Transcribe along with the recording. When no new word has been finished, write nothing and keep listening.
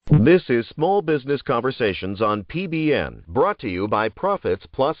This is Small Business Conversations on PBN, brought to you by Profits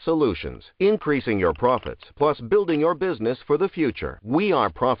Plus Solutions. Increasing your profits, plus building your business for the future. We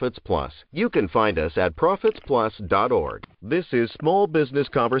are Profits Plus. You can find us at profitsplus.org. This is Small Business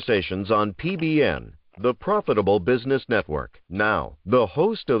Conversations on PBN, the Profitable Business Network. Now, the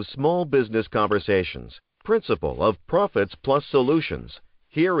host of Small Business Conversations, principal of Profits Plus Solutions.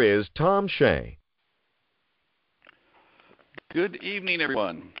 Here is Tom Shea. Good evening,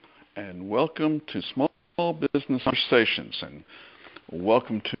 everyone, and welcome to Small Business Conversations, and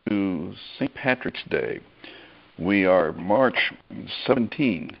welcome to St. Patrick's Day. We are March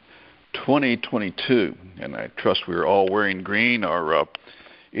 17, 2022, and I trust we're all wearing green or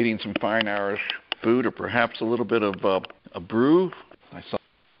eating some fine Irish food, or perhaps a little bit of a brew. I saw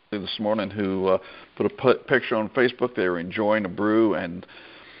this morning who put a picture on Facebook. They were enjoying a brew, and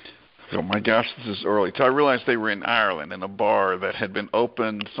oh my gosh, this is early. So I realized they were in Ireland in a bar that had been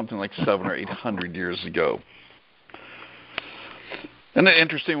opened something like 700 or 800 years ago. Isn't it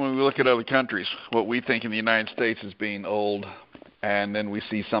interesting when we look at other countries, what we think in the United States as being old, and then we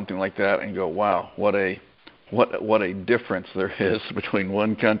see something like that and go, wow, what a difference there is between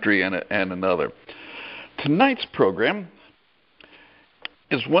one country and another. Tonight's program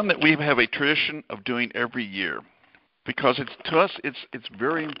is one that we have a tradition of doing every year, because to us it's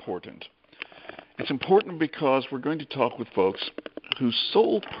very important. It's important because we're going to talk with folks whose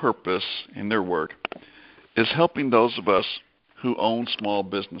sole purpose in their work is helping those of us who own small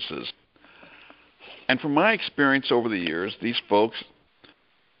businesses. And from my experience over the years, these folks,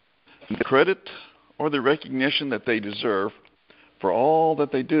 the credit or the recognition that they deserve for all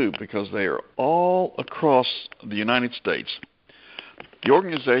that they do, because they are all across the United States. The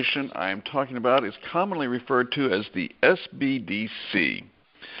organization I am talking about is commonly referred to as the SBDC,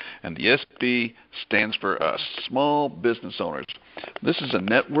 and the SB stands for us, Small Business Owners. This is a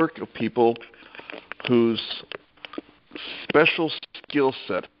network of people whose special skill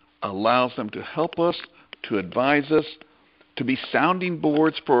set allows them to help us, to advise us, to be sounding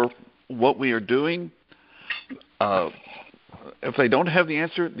boards for what we are doing. If they don't have the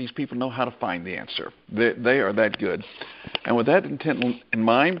answer, these people know how to find the answer. They are that good. And with that intent in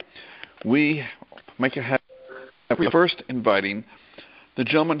mind, we make a habit of first inviting the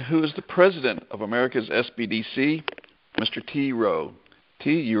gentleman who is the president of America's SBDC, Mr. T. Rowe.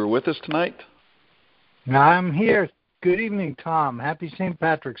 T., you are with us tonight? I'm here. Good evening, Tom. Happy St.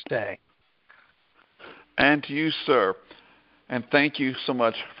 Patrick's Day. And to you, sir. And thank you so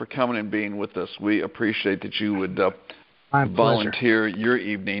much for coming and being with us. We appreciate that you would volunteer your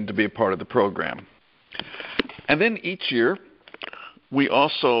evening to be a part of the program. And then each year, we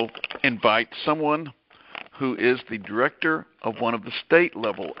also invite someone who is the director of one of the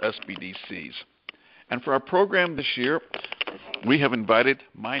state-level SBDCs. And for our program this year, we have invited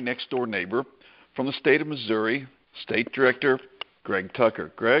my next-door neighbor from the state of Missouri, State Director Greg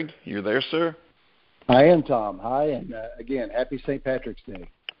Tucker. Greg, you're there, sir? I am, Tom. Hi, and again, happy St. Patrick's Day.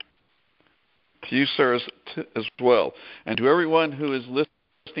 To you, sir, as well. And to everyone who is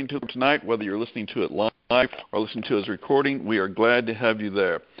listening to it tonight, whether you're listening to it live or listening to it as a recording, we are glad to have you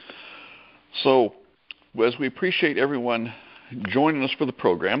there. So, as we appreciate everyone joining us for the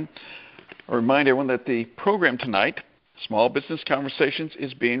program, I remind everyone that the program tonight, Small Business Conversations,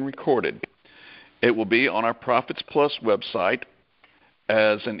 is being recorded. It will be on our Profits Plus website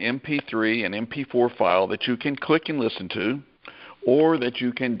as an MP3 and MP4 file that you can click and listen to, or that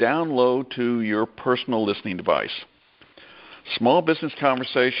you can download to your personal listening device. Small Business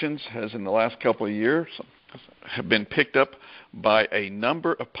Conversations has, in the last couple of years, have been picked up by a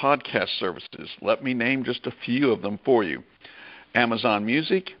number of podcast services. Let me name just a few of them for you. Amazon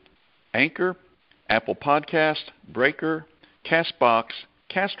Music, Anchor, Apple Podcast, Breaker, CastBox,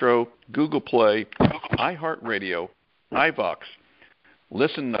 Castro, Google Play, iHeartRadio, iVox,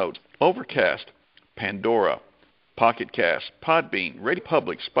 Listen Notes, Overcast, Pandora, Pocket Cast, Podbean, Radio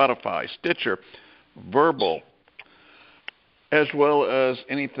Public, Spotify, Stitcher, Verbal, as well as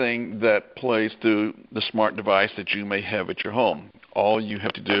anything that plays through the smart device that you may have at your home. All you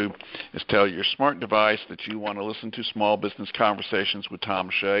have to do is tell your smart device that you want to listen to Small Business Conversations with Tom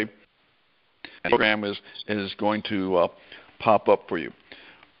Shea, and the program is going to pop up for you.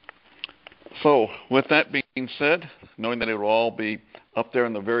 So, with that being said, knowing that it will all be up there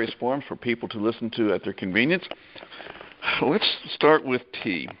in the various forms for people to listen to at their convenience, let's start with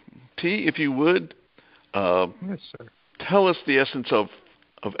T. T, if you would, yes, sir. Tell us the essence of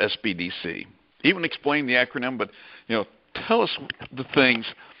SBDC. Even explain the acronym, but tell us the things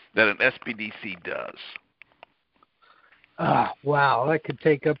that an SBDC does. Wow, that could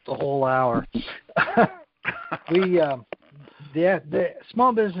take up the whole hour. the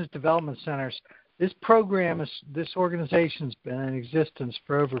Small Business Development Centers, this organization's been in existence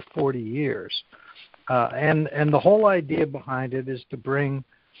for over 40 years. And the whole idea behind it is to bring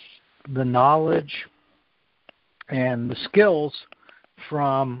the knowledge and the skills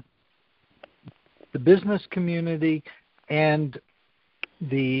from the business community and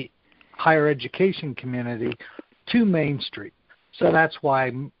the higher education community to Main Street. So that's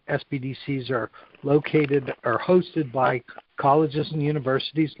why SBDCs are located or hosted by colleges and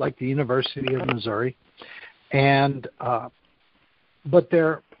universities like the University of Missouri, and but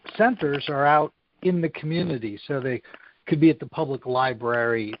their centers are out in the community. So they could be at the public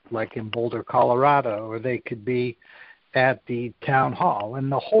library, like in Boulder, Colorado, or they could be at the town hall.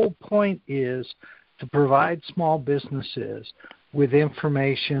 And the whole point is to provide small businesses with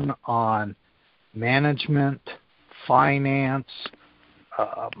information on management, finance,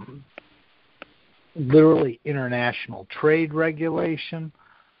 literally international trade regulation.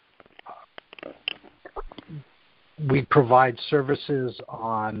 We provide services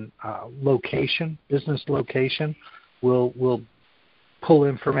on location, business location. We'll pull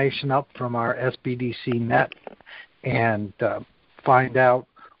information up from our SBDC net and find out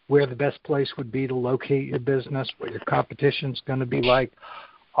where the best place would be to locate your business, what your competition's going to be like,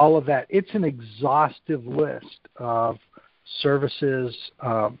 all of that. It's an exhaustive list of services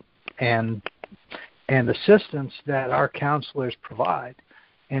and assistance that our counselors provide.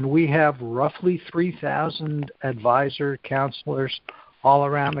 And we have roughly 3,000 advisor counselors all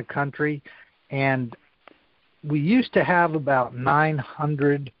around the country. And we used to have about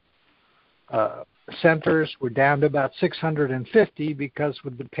 900 centers. We're down to about 650 because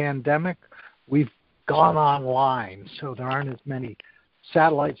with the pandemic, we've gone online. So there aren't as many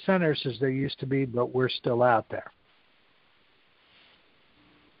satellite centers as there used to be, but we're still out there.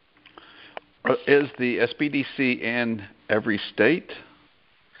 Is the SBDC in every state?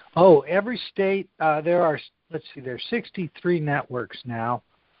 Oh, every state. There's 63 networks now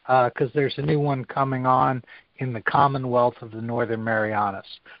because there's a new one coming on in the Commonwealth of the Northern Marianas.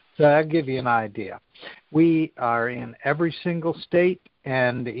 So that'll give you an idea. We are in every single state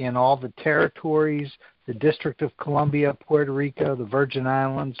and in all the territories, the District of Columbia, Puerto Rico, the Virgin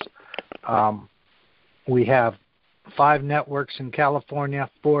Islands. We have 5 networks in California,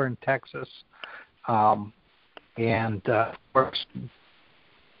 4 in Texas.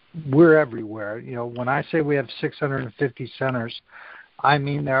 We're everywhere. You know, when I say we have 650 centers, I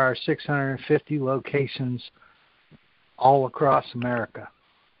mean there are 650 locations all across America.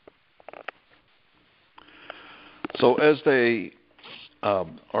 So as they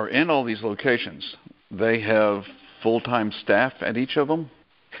are in all these locations, they have full-time staff at each of them?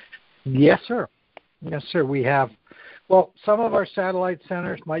 Yes, sir. Yes, sir. We have, well, some of our satellite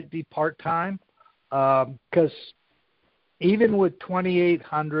centers might be part-time because even with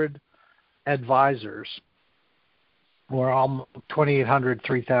 2,800 advisors, or 2,800,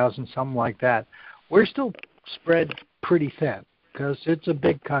 3,000, something like that, we're still spread pretty thin because it's a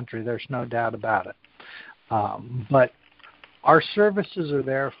big country. There's no doubt about it. But our services are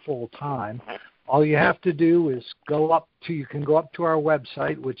there full time. All you have to do is you can go up to our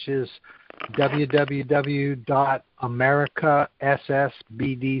website, which is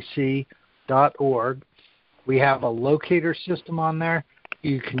www.americassbdc.org. We have a locator system on there.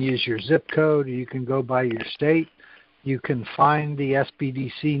 You can use your zip code, or you can go by your state. You can find the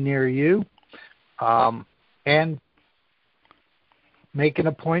SBDC near you and make an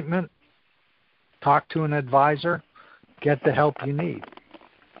appointment, talk to an advisor, get the help you need.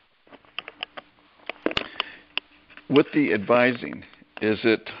 With the advising, is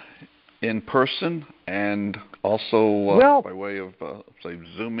it in person and also by way of, say,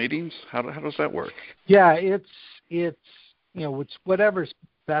 Zoom meetings? How does that work? Yeah, it's whatever's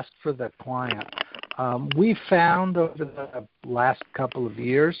best for the client. We found over the last couple of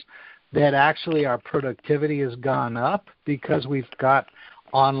years that actually our productivity has gone up because we've got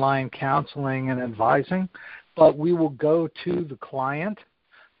online counseling and advising, but we will go to the client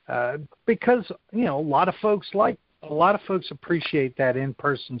because a lot of folks appreciate that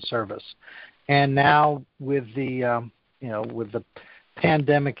in-person service. And now with the with the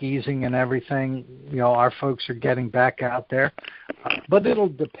pandemic easing and everything, our folks are getting back out there. But it'll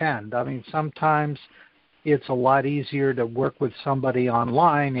depend. I mean, sometimes it's a lot easier to work with somebody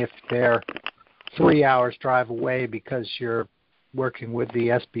online if they're 3 hours drive away because you're working with the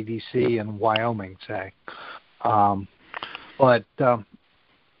SBDC in Wyoming, say. But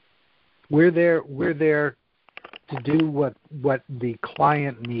we're there to do what the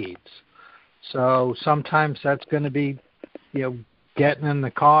client needs. So sometimes that's going to be, getting in the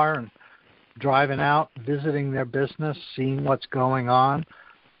car and driving out, visiting their business, seeing what's going on.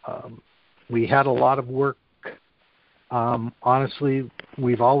 We had a lot of work. Honestly,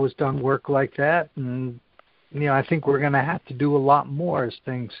 we've always done work like that, and I think we're going to have to do a lot more as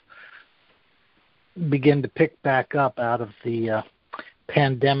things begin to pick back up out of the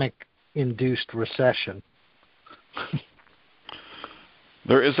pandemic-induced recession.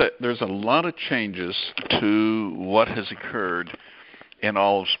 There's a lot of changes to what has occurred in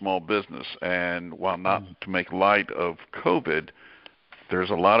all of small business, and while not to make light of COVID, there's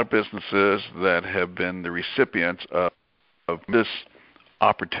a lot of businesses that have been the recipients of this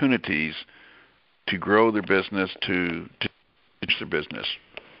opportunities to grow their business, to teach their business.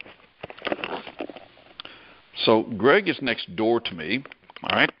 So Greg is next door to me.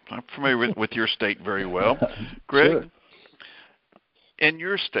 All right, I'm familiar with your state very well. Greg, sure. In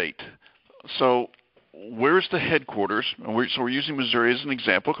your state, so where's the headquarters? So we're using Missouri as an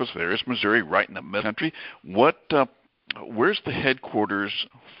example because there is Missouri right in the middle of the country. Where's the headquarters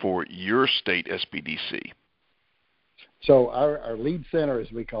for your state SBDC? So our lead center,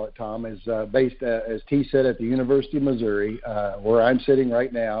 as we call it, Tom, is based, as T said, at the University of Missouri, where I'm sitting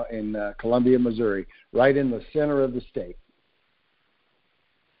right now in Columbia, Missouri, right in the center of the state.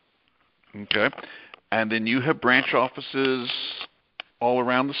 Okay. And then you have branch offices all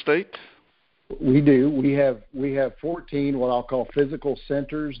around the state? We do. We have 14 what I'll call physical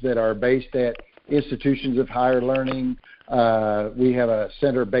centers that are based at institutions of higher learning. We have a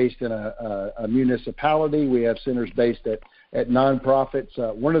center based in a municipality. We have centers based at nonprofits.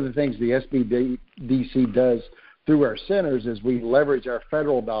 One of the things the SBDC does through our centers is we leverage our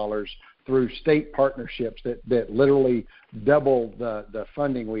federal dollars through state partnerships that literally double the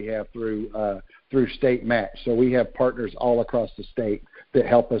funding we have through state match. So we have partners all across the state that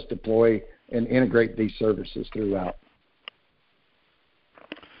help us deploy and integrate these services throughout.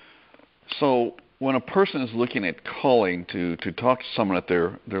 So when a person is looking at calling to talk to someone at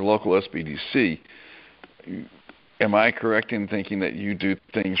their local SBDC, am I correct in thinking that you do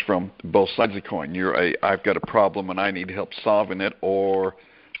things from both sides of the coin? I've got a problem and I need help solving it, or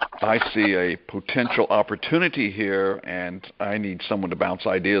I see a potential opportunity here and I need someone to bounce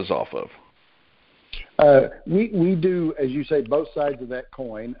ideas off of? We do, as you say, both sides of that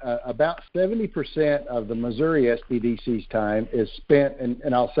coin. About 70% of the Missouri SBDC's time is spent,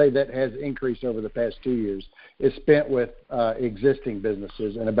 and I'll say that has increased over the past 2 years, is spent with existing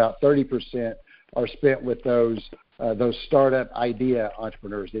businesses, and about 30% are spent with those startup idea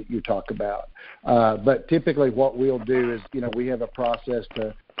entrepreneurs that you talk about. But typically what we'll do is, we have a process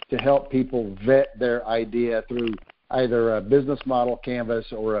to help people vet their idea through either a business model canvas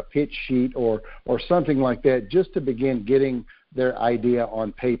or a pitch sheet or something like that, just to begin getting their idea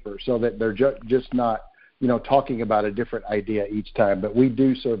on paper so that they're just not, talking about a different idea each time. But we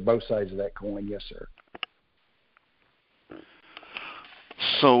do serve both sides of that coin, yes, sir.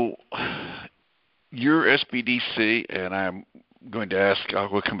 So your SBDC, and I'm going to ask,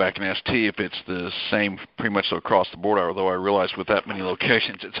 we'll come back and ask T if it's the same pretty much across the board, although I realize with that many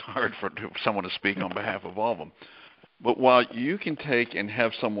locations it's hard for someone to speak on behalf of all of them. But while you can take and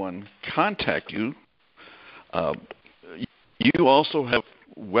have someone contact you, you also have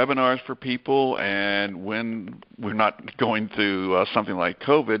webinars for people, and when we're not going through something like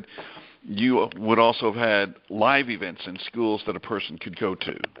COVID, you would also have had live events in schools that a person could go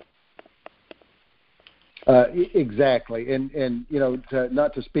to. Exactly. And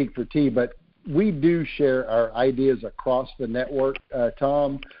not to speak for T, but we do share our ideas across the network,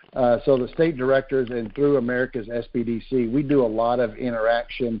 Tom. So the state directors and through America's SBDC, we do a lot of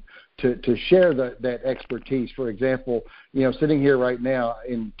interaction to share that expertise. For example, sitting here right now,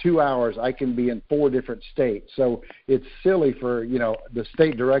 in 2 hours, I can be in 4 different states. So it's silly for, the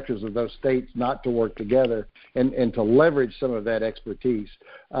state directors of those states not to work together and to leverage some of that expertise.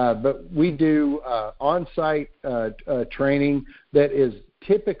 But we do on-site training that is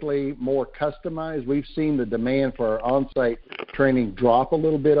typically more customized. We've seen the demand for our on-site training drop a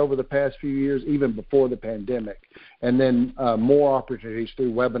little bit over the past few years, even before the pandemic. And then more opportunities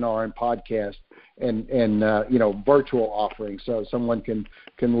through webinar and podcast and virtual offerings, so someone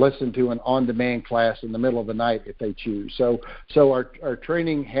can listen to an on-demand class in the middle of the night if they choose. So our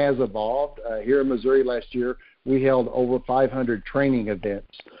training has evolved. Here in Missouri last year, we held over 500 training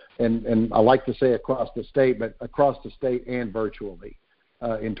events, and I like to say across the state, but across the state and virtually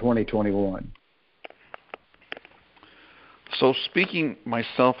in 2021. So speaking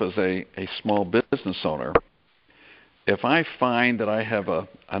myself as a small business owner, if I find that I have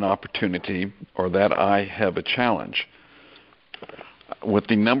an opportunity or that I have a challenge, with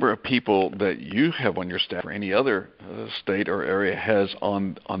the number of people that you have on your staff or any other state or area has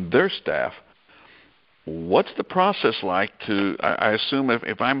on their staff, what's the process like to, I assume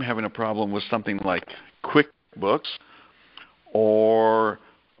if I'm having a problem with something like QuickBooks or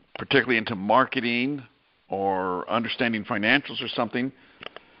particularly into marketing or understanding financials or something,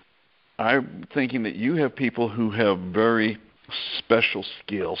 I'm thinking that you have people who have very special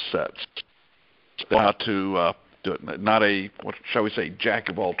skill sets, not to do it, not a, what shall we say, jack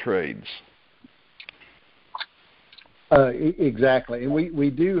of all trades. Exactly, and we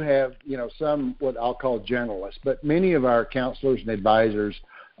do have some what I'll call generalists, but many of our counselors and advisors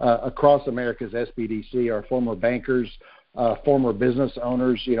across America's SBDC are former bankers, former business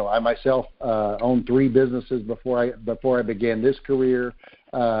owners. I myself owned 3 businesses before I began this career,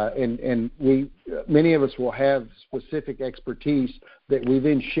 and many of us will have specific expertise that we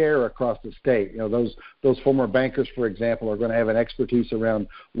then share across the state. Those former bankers, for example, are going to have an expertise around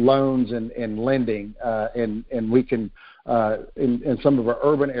loans and lending, and we can. In some of our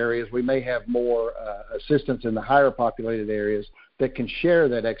urban areas, we may have more assistance in the higher populated areas that can share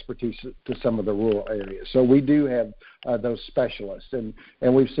that expertise to some of the rural areas. So we do have those specialists, and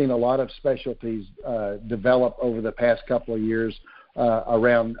we've seen a lot of specialties develop over the past couple of years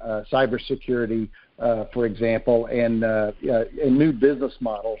around cybersecurity, for example, and new business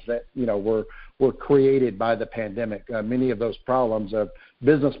models that were created by the pandemic. Many of those problems of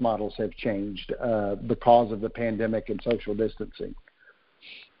business models have changed because of the pandemic and social distancing.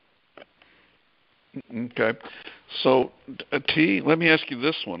 Okay. So, T, let me ask you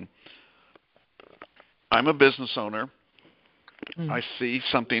this one. I'm a business owner. I see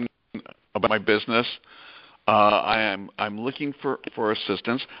something about my business. I'm looking for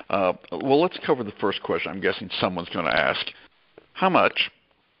assistance. Well, let's cover the first question. I'm guessing someone's going to ask. How much?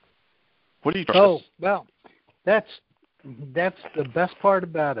 What do you charge? Oh, well, that's the best part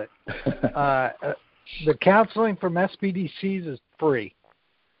about it. The counseling from SBDCs is free.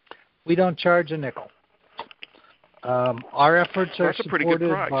 We don't charge a nickel. Our efforts are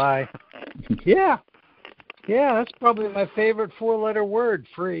supported by. Yeah, that's probably my favorite 4-letter word,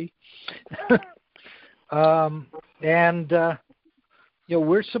 free.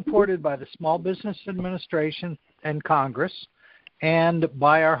 We're supported by the Small Business Administration and Congress, and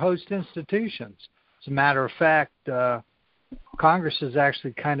by our host institutions. As a matter of fact, Congress is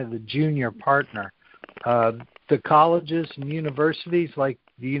actually kind of the junior partner. The colleges and universities, like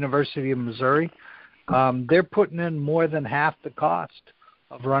the University of Missouri, they're putting in more than half the cost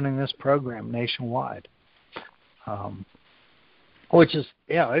of running this program nationwide. Which is,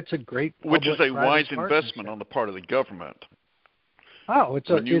 it's a great Which is a wise investment on the part of the government. Oh, it's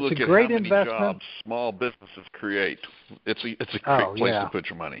a great investment. When you look at how many jobs small businesses create, it's a great place to put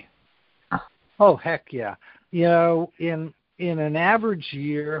your money. Oh, heck yeah. In an average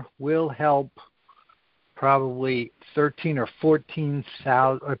year, we'll help probably 13 or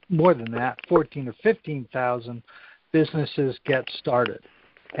 14,000, or more than that, 14 or 15,000 businesses get started.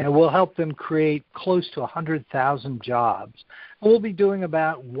 And we'll help them create close to 100,000 jobs. We'll be doing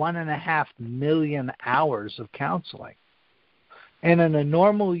about 1.5 million hours of counseling. And in a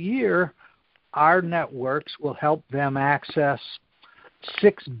normal year, our networks will help them access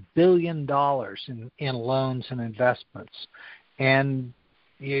 $6 billion in loans and investments. And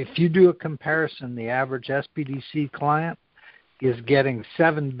if you do a comparison, the average SBDC client is getting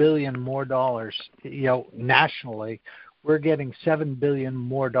 $7 billion more dollars, nationally. We're getting $7 billion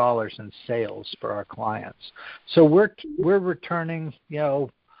more dollars in sales for our clients. So we're returning,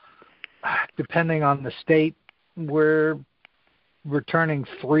 depending on the state, we're returning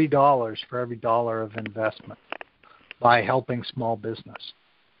 $3 for every dollar of investment by helping small business.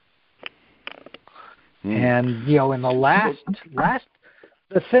 And in the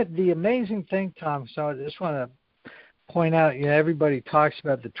the amazing thing, Tom. So I just want to point out, everybody talks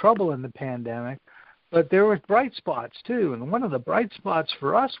about the trouble in the pandemic. But there were bright spots, too. And one of the bright spots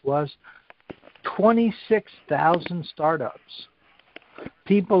for us was 26,000 startups.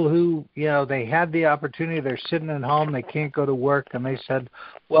 People who, they had the opportunity, they're sitting at home, they can't go to work, and they said,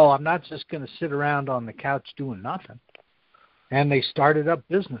 well, I'm not just going to sit around on the couch doing nothing. And they started up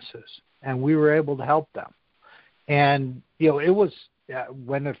businesses, and we were able to help them. And, it was,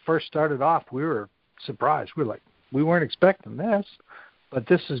 when it first started off, we were surprised. We were like, we weren't expecting this, but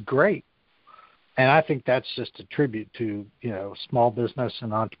this is great. And I think that's just a tribute to, small business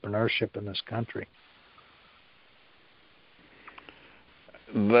and entrepreneurship in this country.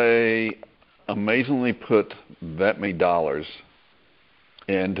 They amazingly put that many dollars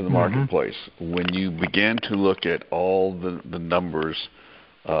into the marketplace. When you began to look at all the numbers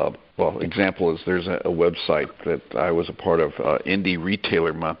Example is there's a website that I was a part of,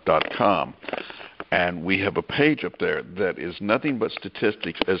 indieretailermonth.com, and we have a page up there that is nothing but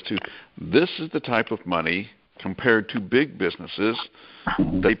statistics as to this is the type of money compared to big businesses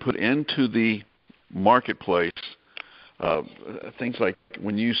they put into the marketplace. Things like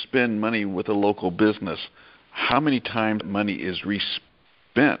when you spend money with a local business, how many times money is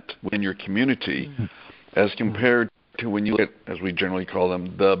spent within your community as compared to when you look at, as we generally call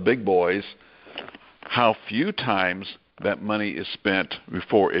them, the big boys, how few times that money is spent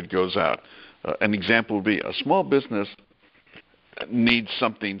before it goes out. An example would be a small business needs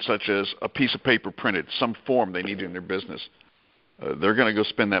something such as a piece of paper printed, some form they need in their business. They're going to go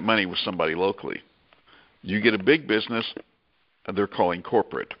spend that money with somebody locally. You get a big business, they're calling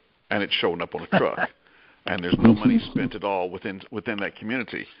corporate, and it's showing up on a truck. And there's no money spent at all within that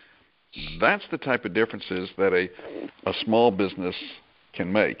community. That's the type of differences that a small business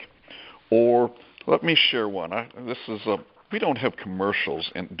can make. Or let me share one. We don't have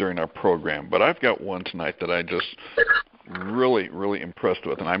commercials during our program, but I've got one tonight that I just really, really impressed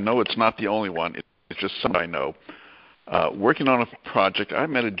with. And I know it's not the only one. It's just somebody I know. Working on a project, I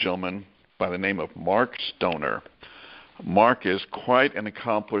met a gentleman by the name of Mark Stoner. Mark is quite an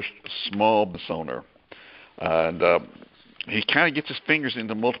accomplished small business owner. And he kind of gets his fingers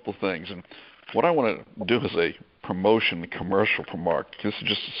into multiple things. And what I want to do is a promotion commercial for Mark. This is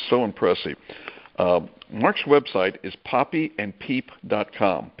just so impressive. Mark's website is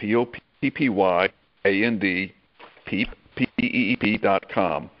poppyandpeep.com, Poppyand,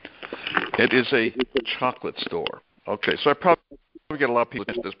 peep.com. It is a chocolate store. Okay, so I probably get a lot of people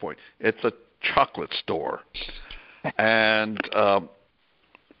at this point. It's a chocolate store. And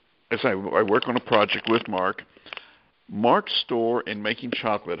as I work on a project with Mark, Mark's store in making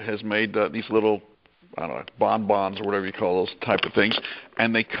chocolate has made these little, I don't know, bonbons or whatever you call those type of things,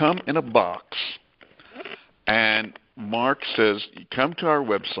 and they come in a box. And Mark says, you come to our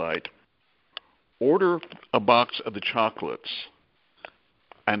website, order a box of the chocolates,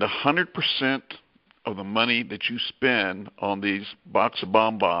 and 100% of the money that you spend on these box of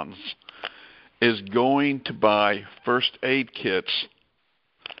bonbons is going to buy first aid kits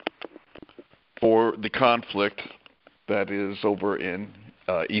for the conflict that is over in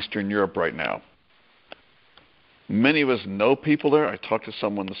Eastern Europe right now. Many of us know people there. I talked to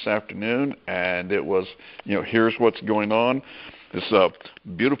someone this afternoon, and it was, here's what's going on. This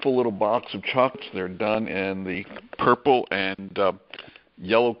beautiful little box of chocolates. They're done in the purple and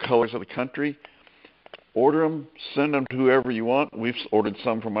yellow colors of the country. Order them, send them to whoever you want. We've ordered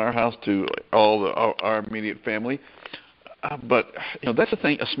some from our house to our immediate family. But that's the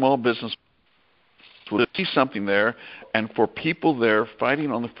thing, a small business will see something there, and for people there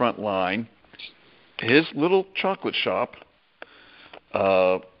fighting on the front line, his little chocolate shop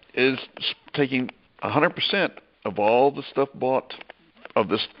is taking 100% of all the stuff bought of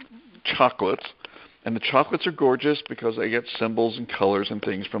this chocolates, and the chocolates are gorgeous because they get symbols and colors and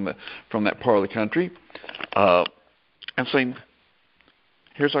things from that part of the country, and saying,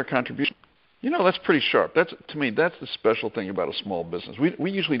 here's our contribution. That's pretty sharp. To me, that's the special thing about a small business.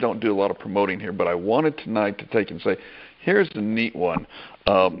 We usually don't do a lot of promoting here, but I wanted tonight to take and say, here's the neat one.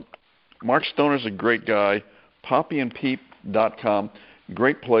 Mark Stoner's a great guy. Poppyandpeep.com,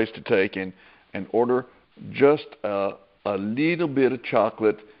 great place to take and order just a little bit of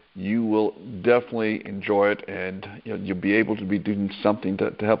chocolate. You will definitely enjoy it, and you'll be able to be doing something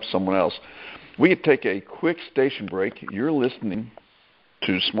to help someone else. We could take a quick station break. You're listening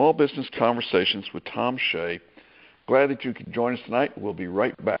to Small Business Conversations with Tom Shea. Glad that you could join us tonight. We'll be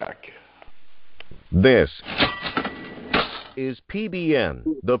right back. This is PBN,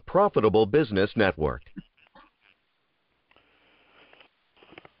 the Profitable Business Network.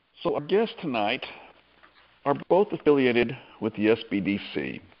 So our guests tonight are both affiliated with the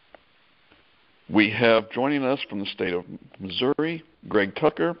SBDC. We have joining us from the state of Missouri, Greg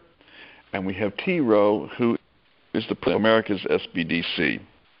Tucker, and we have T. Rowe, who is the America's SBDC.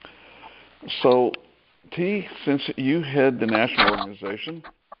 So, T, since you head the national organization,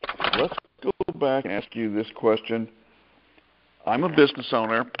 let's go back and ask you this question. I'm a business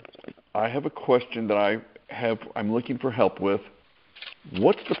owner. I have a question that I'm looking for help with.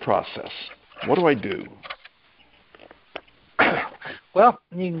 What's the process? What do I do? Well,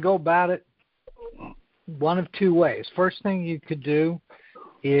 you can go about it one of two ways. First thing you could do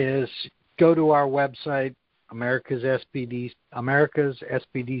is go to our website,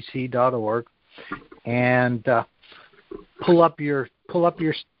 americasSBDC.org, and pull up the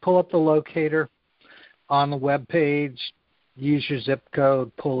locator on the web page. Use your zip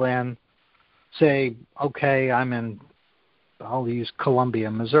code, pull in, say, okay, I'm in I'll use Columbia,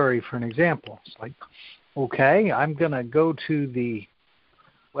 Missouri for an example. It's like, okay, I'm going to go to the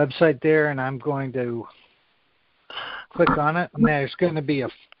website there and I'm going to click on it, and there's going to be a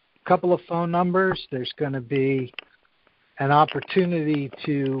couple of phone numbers. There's going to be an opportunity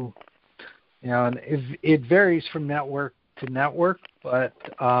to, and it varies from network to network, but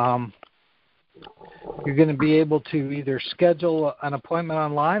you're going to be able to either schedule an appointment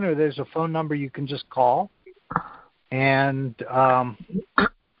online, or there's a phone number you can just call and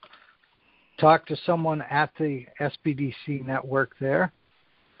talk to someone at the SBDC network there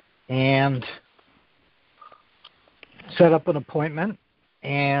and set up an appointment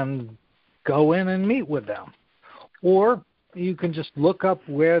and go in and meet with them. Or you can just look up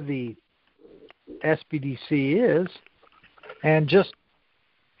where the SBDC is and just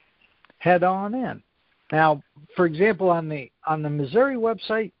head on in. Now, for example, on the Missouri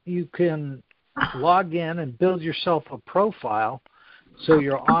website, you can log in and build yourself a profile so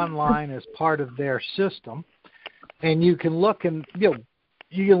you're online as part of their system, and you can look and you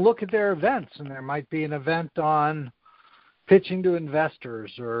can look at their events, and there might be an event on pitching to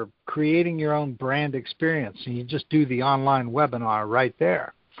investors or creating your own brand experience, and you just do the online webinar right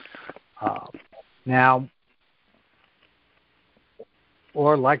there. Now,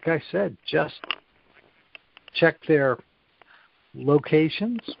 or like I said, just check their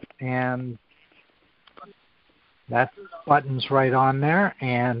locations, and that button's right on there,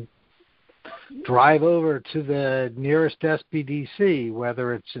 and drive over to the nearest SBDC,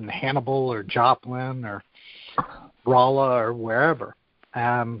 whether it's in Hannibal or Joplin or Rolla or wherever,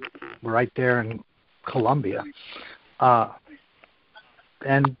 right there in Columbia.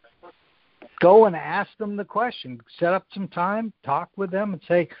 And go and ask them the question. Set up some time, talk with them, and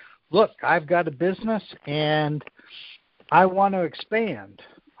say, look, I've got a business, and I want to expand.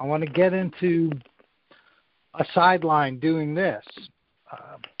 I want to get into a sideline doing this.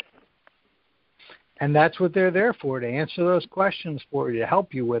 And that's what they're there for, to answer those questions for you, to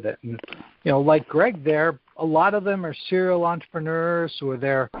help you with it. And, like Greg there, a lot of them are serial entrepreneurs, or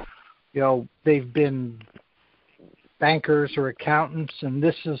they've been bankers or accountants, and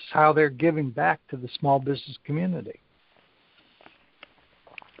this is how they're giving back to the small business community.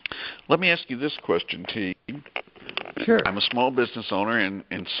 Let me ask you this question, T. Sure. I'm a small business owner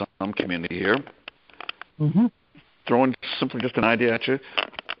in some community here. Mm-hmm. Throwing simply just an idea at you.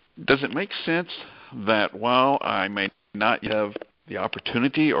 Does it make sense that while I may not have the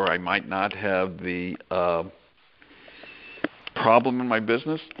opportunity, or I might not have the problem in my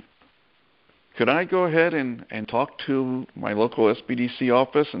business, could I go ahead and talk to my local SBDC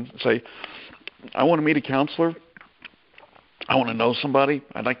office and say, I want to meet a counselor, I want to know somebody,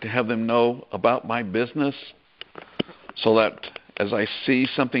 I'd like to have them know about my business, so that as I see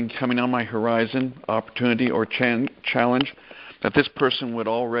something coming on my horizon, opportunity or challenge, that this person would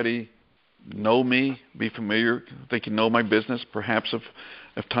already know me, be familiar, they can know my business, perhaps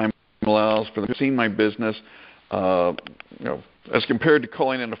if time allows for them to see my business, as compared to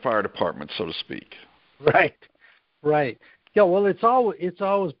calling in a fire department, so to speak. Right. Yeah, well, it's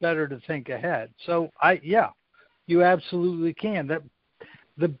always better to think ahead. So you absolutely can.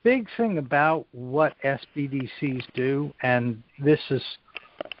 The big thing about what SBDCs do, and this is,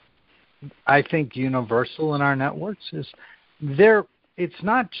 I think, universal in our networks, is it's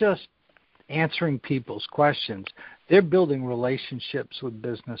not just answering people's questions. They're building relationships with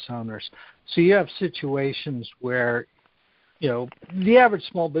business owners. So you have situations where, the average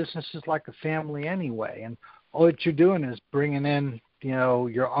small business is like a family anyway, and all that you're doing is bringing in,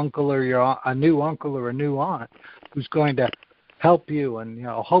 your uncle or a new uncle or a new aunt who's going to help you, and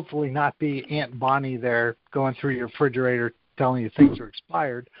hopefully not be Aunt Bonnie there going through your refrigerator telling you things are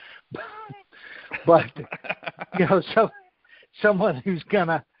expired, but so someone who's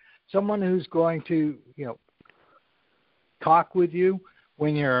going to talk with you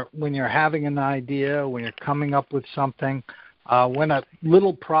when you're having an idea, when you're coming up with something, when a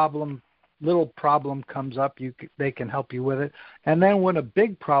little problem comes up, they can help you with it, and then when a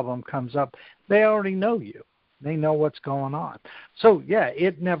big problem comes up, they already know you. They know what's going on. So,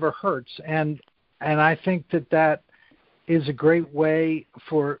 it never hurts. And I think that is a great way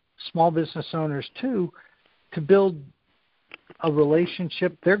for small business owners, too, to build a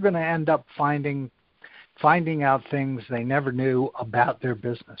relationship. They're going to end up finding out things they never knew about their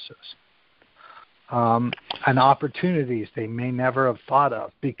businesses, and opportunities they may never have thought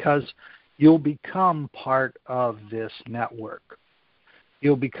of, because you'll become part of this network.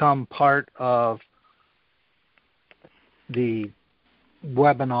 You'll become part of the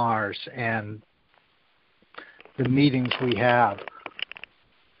webinars and the meetings we have.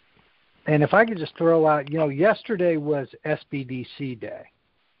 And if I could just throw out, yesterday was SBDC Day.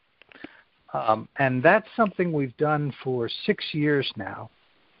 And that's something we've done for 6 years now,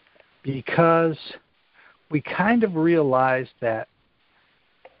 because we kind of realized that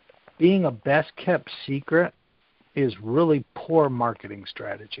being a best-kept secret is really poor marketing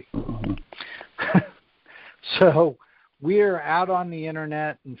strategy. So we're out on the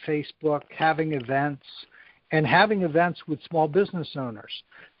internet and Facebook having events with small business owners,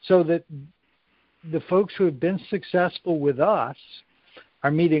 so that the folks who have been successful with us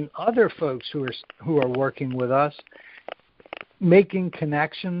are meeting other folks who are working with us, making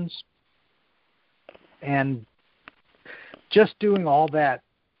connections, and just doing all that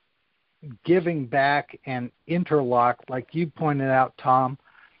giving back and interlock, like you pointed out, Tom,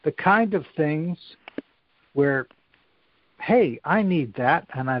 the kind of things where, hey, I need that,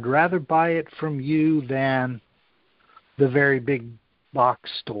 and I'd rather buy it from you than the very big box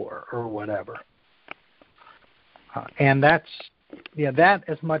store or whatever. And that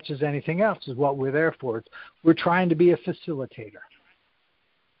as much as anything else is what we're there for. We're trying to be a facilitator.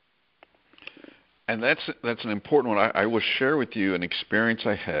 And that's an important one. I will share with you an experience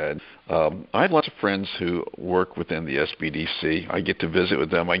I had. I have lots of friends who work within the SBDC. I get to visit with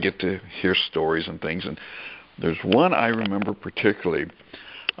them. I get to hear stories and things. And there's one I remember particularly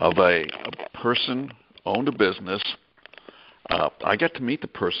of a person owned a business. I got to meet the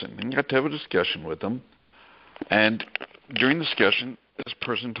person and got to have a discussion with them. And during the discussion, this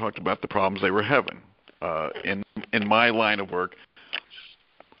person talked about the problems they were having. In my line of work,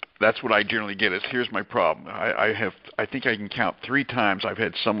 that's what I generally get is, here's my problem. I think I can count 3 times I've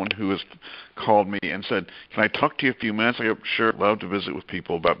had someone who has called me and said, can I talk to you a few minutes? I go, sure, I'd love to visit with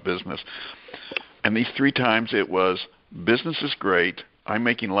people about business. And these 3 times it was, business is great, I'm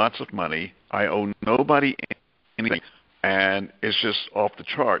making lots of money, I owe nobody anything, and it's just off the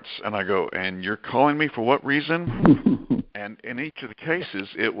charts. And I go, and you're calling me for what reason? And in each of the cases,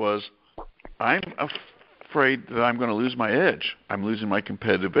 it was, I'm afraid that I'm going to lose my edge. I'm losing my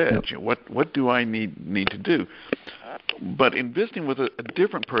competitive edge. What do I need to do? But in visiting with a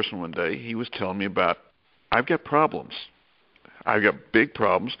different person one day, he was telling me about, I've got problems. I've got big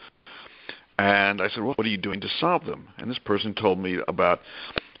problems. And I said, well, what are you doing to solve them? And this person told me about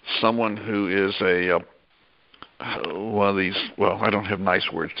someone who is one of these, well, I don't have nice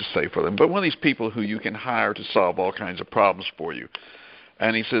words to say for them, but one of these people who you can hire to solve all kinds of problems for you.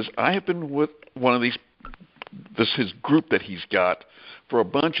 And he says, I have been with one of these, his group that he's got for a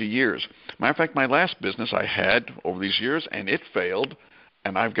bunch of years. Matter of fact, my last business I had over these years, and it failed,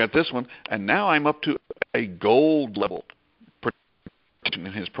 and I've got this one, and now I'm up to a gold level in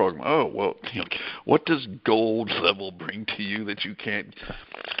his program. Oh, well, what does gold level bring to you that you can't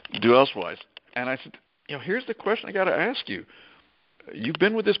do elsewise? And I said, here's the question I got to ask you. You've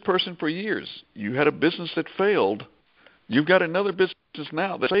been with this person for years. You had a business that failed. You've got another business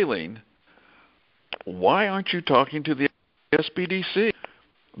now that's failing. Why aren't you talking to the SBDC?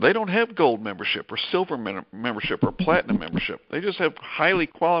 They don't have gold membership or silver membership or platinum membership. They just have highly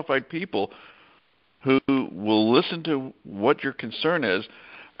qualified people who will listen to what your concern is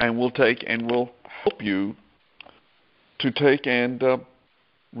and will help you to take and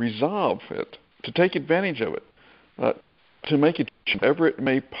resolve it, to take advantage of it, to make it whatever it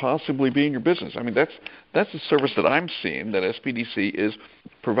may possibly be in your business. I mean, that's the service that I'm seeing that SBDC is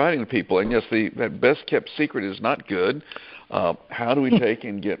providing to people. And yes, that best kept secret is not good. How do we take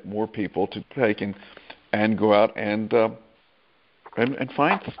and get more people to take and go out and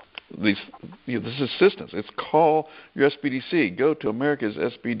find this assistance? It's call your SBDC. Go to America's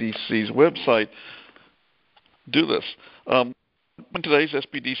SBDC's website. Do this. On today's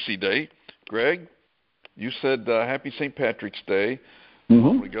SBDC Day, Greg, you said Happy St. Patrick's Day a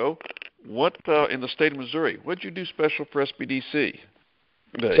moment ago. What in the state of Missouri? What did you do special for SBDC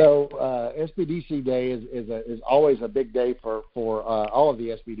Day? So SBDC Day is always a big day for all of the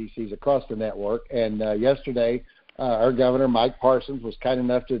SBDCs across the network. And yesterday, our governor, Mike Parsons, was kind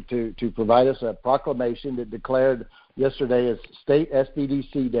enough to provide us a proclamation that declared yesterday as State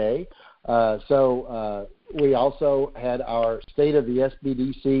SBDC Day. So we also had our State of the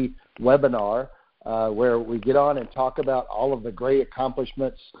SBDC webinar, where we get on and talk about all of the great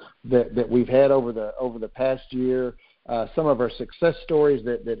accomplishments that we've had over the past year, some of our success stories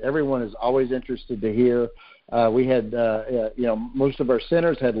that everyone is always interested to hear. We had, most of our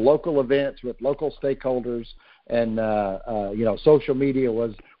centers had local events with local stakeholders, and social media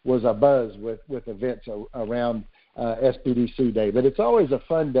was a buzz with events around SBDC Day. But it's always a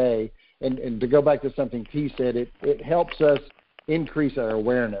fun day, and to go back to something T said, it helps us increase our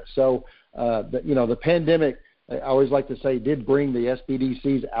awareness. So the pandemic I always like to say, did bring the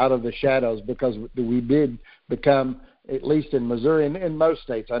SBDCs out of the shadows, because we did become, at least in Missouri and in most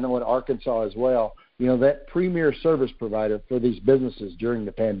states, I know in Arkansas as well, that premier service provider for these businesses during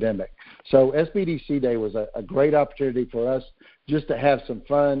the pandemic. So SBDC Day was a great opportunity for us just to have some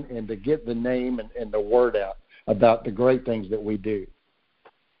fun and to get the name and the word out about the great things that we do.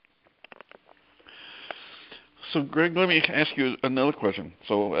 So, Greg, let me ask you another question.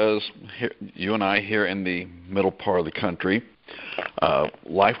 So, as you and I here in the middle part of the country,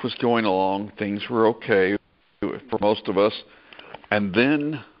 life was going along, things were okay for most of us, and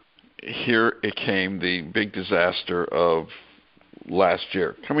then here it came, the big disaster of last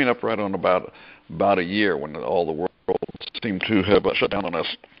year, coming up right on about a year when all the world seemed to have shut down on us.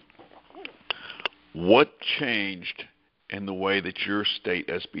 What changed in the way that your state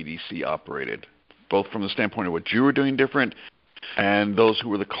SBDC operated, both from the standpoint of what you were doing different and those who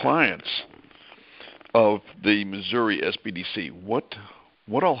were the clients of the Missouri SBDC? What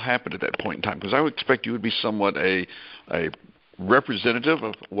all happened at that point in time? Because I would expect you would be somewhat a representative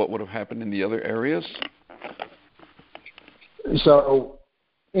of what would have happened in the other areas. So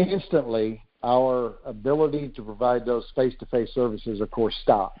instantly, our ability to provide those face-to-face services, of course,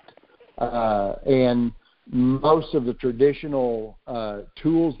 stopped. And most of the traditional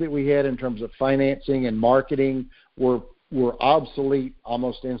tools that we had in terms of financing and marketing were obsolete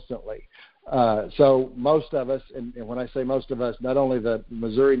almost instantly. So most of us, and when I say most of us, not only the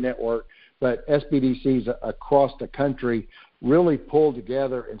Missouri network, but SBDCs across the country really pulled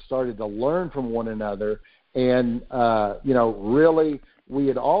together and started to learn from one another. And, really, we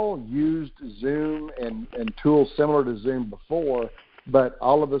had all used Zoom and tools similar to Zoom before, but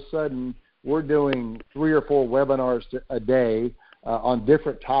all of a sudden we're doing 3 or 4 webinars a day on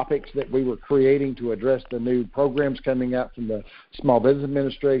different topics that we were creating to address the new programs coming out from the Small Business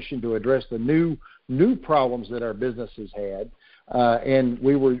Administration, to address the new problems that our businesses had. And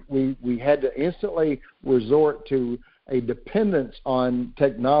we had to instantly resort to a dependence on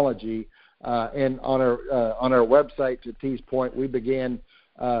technology. And on our website, to T's point, we began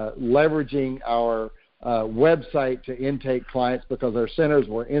leveraging our website to intake clients, because our centers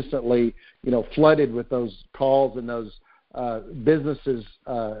were instantly, flooded with those calls and those businesses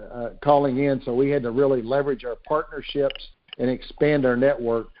calling in. So we had to really leverage our partnerships and expand our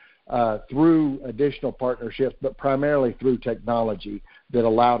network through additional partnerships, but primarily through technology that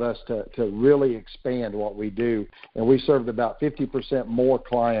allowed us to really expand what we do. And we served about 50% more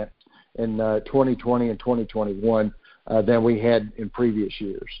clients in 2020 and 2021 than we had in previous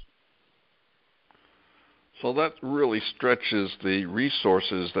years. So that really stretches the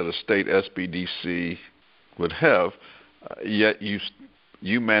resources that a state SBDC would have, yet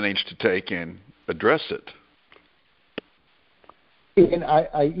you managed to take and address it. And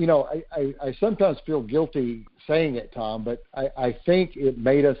I sometimes feel guilty saying it, Tom, but I think it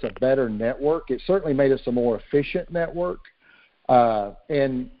made us a better network. It certainly made us a more efficient network. As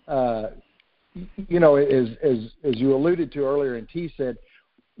you alluded to earlier, and T said,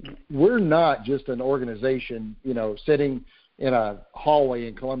 we're not just an organization, sitting in a hallway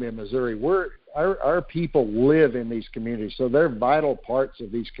in Columbia, Missouri. Our people live in these communities, so they're vital parts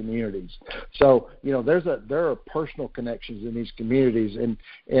of these communities. So, there are personal connections in these communities,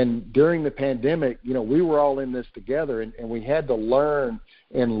 and during the pandemic, we were all in this together, and we had to learn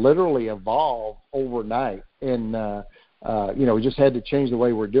and literally evolve overnight. And we just had to change the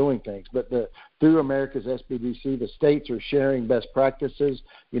way we're doing things. But through America's SBDC, the states are sharing best practices.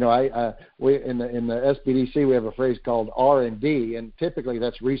 We in the SBDC, we have a phrase called R&D, and typically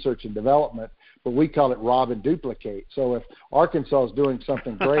that's research and development, but we call it rob and duplicate. So if Arkansas is doing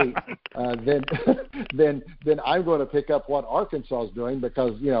something great, then I'm going to pick up what Arkansas is doing,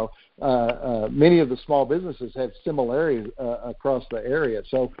 because many of the small businesses have similarities across the area.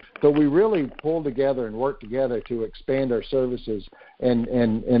 So we really pulled together and worked together to expand our services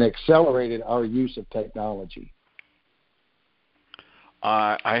and accelerated our use of technology.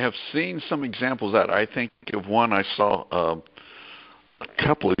 I have seen some examples of that. I think of one I saw a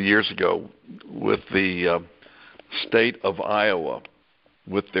couple of years ago with the state of Iowa,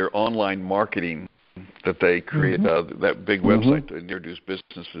 with their online marketing that they created, that big website to introduce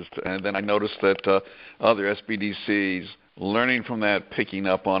businesses. And then I noticed that other SBDCs learning from that, picking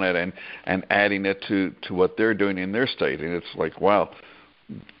up on it, and adding it to what they're doing in their state. And it's like, wow,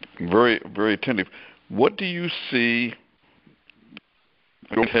 very, very attentive. What do you see?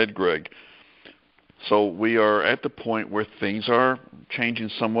 Go ahead, Greg. So we are at the point where things are changing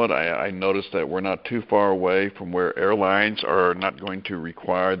somewhat. I noticed that we're not too far away from where airlines are not going to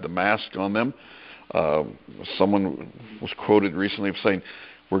require the mask on them. Someone was quoted recently saying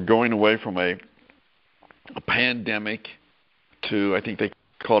we're going away from a a pandemic to, I think they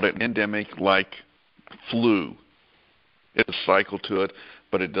called it an endemic like flu. It's a cycle to it,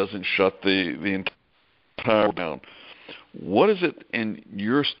 but it doesn't shut the entire world down. What is it in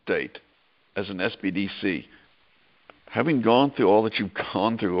your state as an SBDC? Having gone through all that you've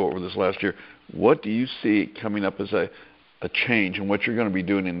gone through over this last year, what do you see coming up as a change in what you're going to be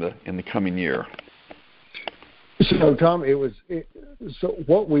doing in the coming year? So, Tom, so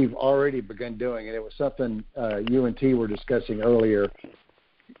what we've already begun doing, and it was something you and T were discussing earlier.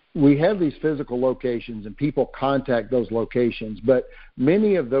 We have these physical locations, and people contact those locations. But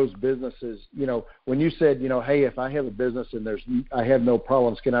many of those businesses, when you said, hey, if I have a business and I have no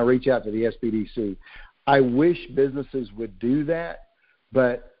problems, can I reach out to the SBDC? I wish businesses would do that,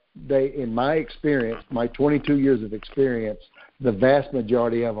 but in my experience, my 22 years of experience, the vast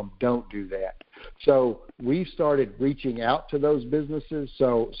majority of them don't do that. So we've started reaching out to those businesses.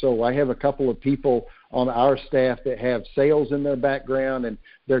 So I have a couple of people on our staff that have sales in their background, and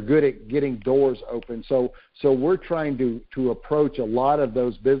they're good at getting doors open. So we're trying to approach a lot of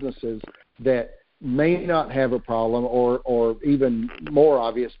those businesses that may not have a problem, or even more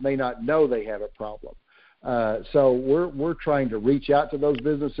obvious, may not know they have a problem. So we're trying to reach out to those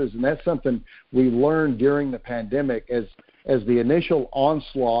businesses, and that's something we learned during the pandemic as the initial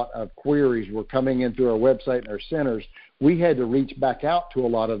onslaught of queries were coming in through our website and our centers. We had to reach back out to a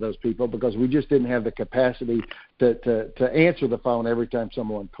lot of those people because we just didn't have the capacity to answer the phone every time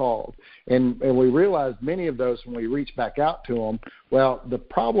someone called. And we realized many of those, when we reached back out to them, well, the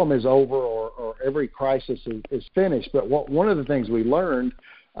problem is over, or every crisis is finished. But one of the things we learned,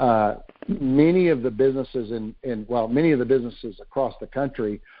 many of the businesses many of the businesses across the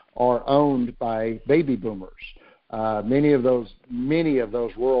country are owned by baby boomers. Many of those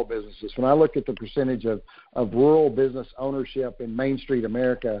rural businesses. When I look at the percentage of rural business ownership in Main Street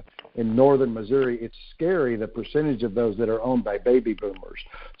America in northern Missouri, it's scary, the percentage of those that are owned by baby boomers.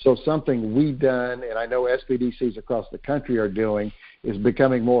 So something we've done, and I know SBDCs across the country are doing, is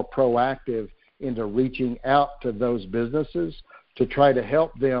becoming more proactive into reaching out to those businesses to try to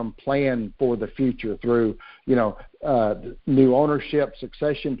help them plan for the future through, new ownership,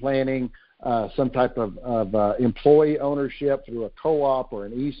 succession planning, some type of employee ownership through a co-op or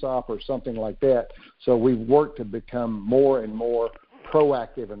an ESOP or something like that. So we've worked to become more and more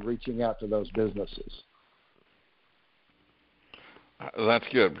proactive in reaching out to those businesses. That's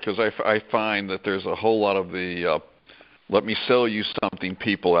good, because I find that there's a whole lot of the let me sell you something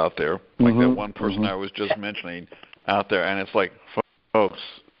people out there, like that one person I was just mentioning out there, and it's like, folks,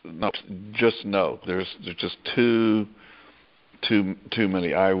 no, just no. There's just too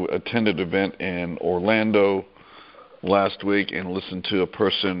many. I attended an event in Orlando last week and listened to a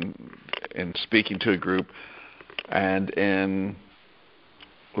person and speaking to a group, and in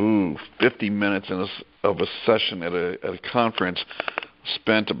 50 minutes of a session at a conference,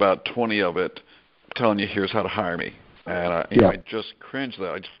 spent about 20 of it telling you, here's how to hire me. And I just cringed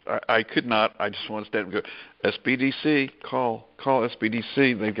that. I could not. I just want to stand and go, SBDC, call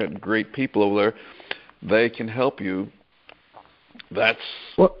SBDC. They've got great people over there. They can help you. That's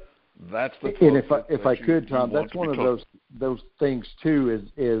the. And if I could, Tom, that's one of those things too.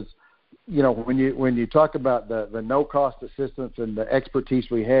 Is when you talk about the no cost assistance and the expertise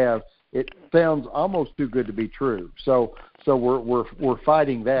we have, it sounds almost too good to be true. So we're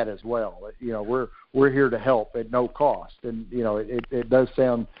fighting that as well. We're here to help at no cost, and it does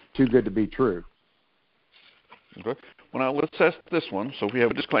sound too good to be true. Okay. Well, now let's ask this one. So we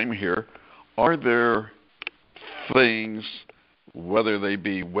have a disclaimer here. Are there things, whether they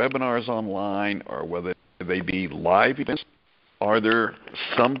be webinars online or whether they be live events, are there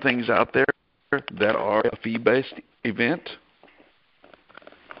some things out there that are a fee-based event?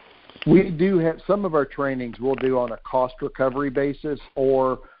 We do have some of our trainings we'll do on a cost recovery basis,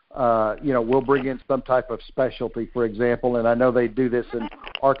 or we'll bring in some type of specialty, for example, and I know they do this in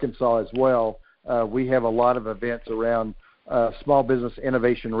Arkansas as well. We have a lot of events around small business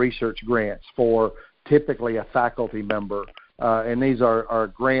innovation research grants for typically a faculty member, and these are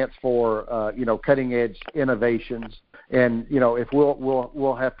grants for cutting edge innovations. And if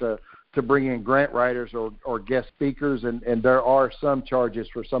we'll have to bring in grant writers or guest speakers, and there are some charges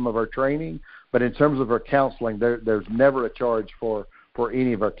for some of our training, but in terms of our counseling, there's never a charge for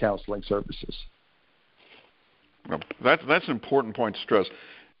any of our counseling services. Well, that's an important point to stress.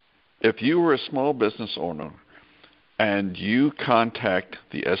 If you were a small business owner and you contact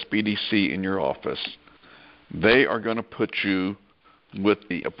the SBDC in your office, they are going to put you with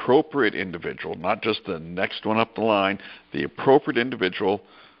the appropriate individual, not just the next one up the line, the appropriate individual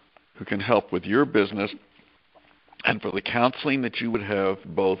who can help with your business and for the counseling that you would have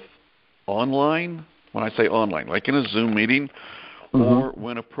both online when I say online, like in a Zoom meeting or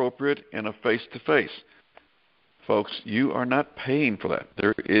when appropriate in a face-to-face. Folks, you are not paying for that.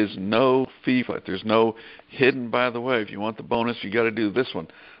 There is no fee for it. There's no hidden, by the way, if you want the bonus, you got to do this one.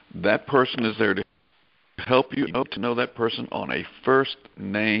 That person is there to help you to know that person on a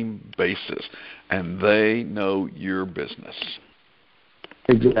first-name basis, and they know your business.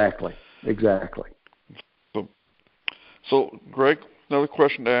 Exactly. So, Greg, another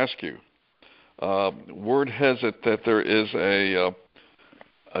question to ask you. Word has it that there is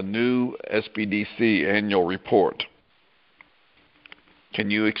a new SBDC annual report.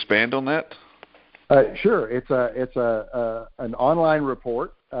 Can you expand on that? Sure. It's an online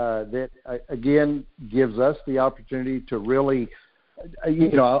report that again gives us the opportunity to really,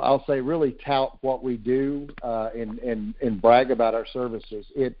 I'll say really tout what we do and brag about our services.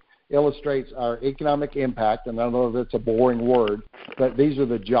 It illustrates our economic impact, and I know that's a boring word, but these are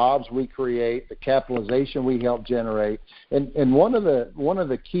the jobs we create, the capitalization we help generate, and one of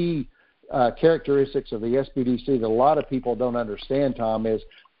the key characteristics of the SBDC that a lot of people don't understand, Tom, is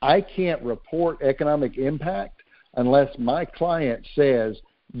I can't report economic impact unless my client says,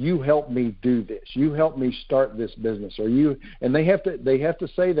 you help me do this, you help me start this business, and they have to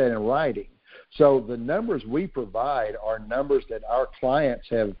say that in writing. So the numbers we provide are numbers that our clients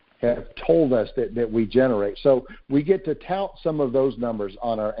have told us that we generate. So we get to tout some of those numbers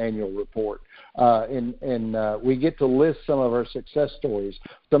on our annual report. And we get to list some of our success stories,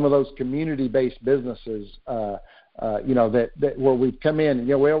 some of those community-based businesses, that where we've come in.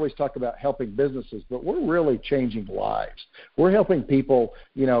 We always talk about helping businesses, but we're really changing lives. We're helping people,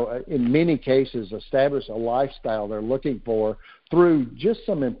 in many cases, establish a lifestyle they're looking for through just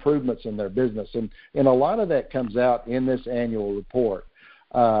some improvements in their business. And a lot of that comes out in this annual report.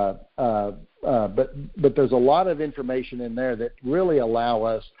 But there's a lot of information in there that really allow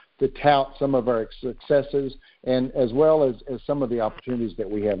us to tout some of our successes and as well as some of the opportunities that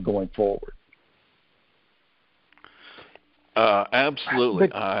we have going forward. Absolutely.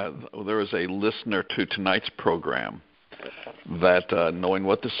 There is a listener to tonight's program that, knowing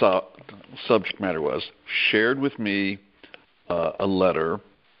what the subject matter was, shared with me a letter,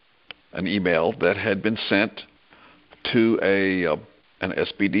 an email that had been sent to an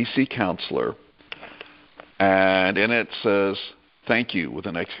SBDC counselor, and in it says, thank you, with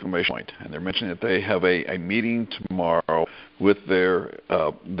an exclamation point. And they're mentioning that they have a meeting tomorrow with their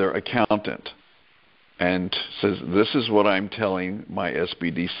accountant, and says, this is what I'm telling my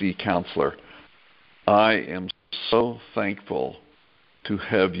SBDC counselor. I am so thankful to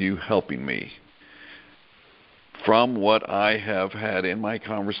have you helping me. From what I have had in my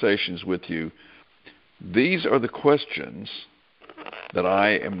conversations with you, these are the questions that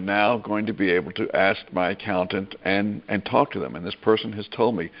I am now going to be able to ask my accountant and talk to them. And this person has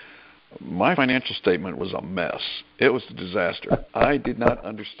told me, my financial statement was a mess. It was a disaster. I did not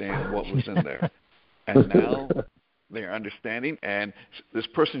understand what was in there. And now they're understanding. And this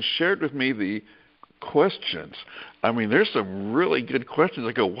person shared with me the questions. I mean, there's some really good questions.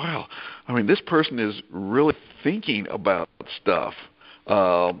 I go, wow. I mean, this person is really thinking about stuff,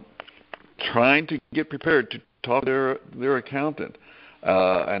 trying to get prepared to talk to their accountant.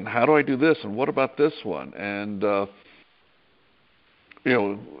 And how do I do this? And what about this one? And,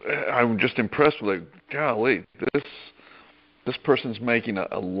 I'm just impressed with it. Golly, this person's making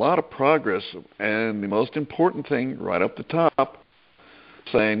a lot of progress. And the most important thing right up the top,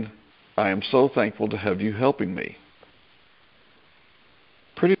 saying, I am so thankful to have you helping me.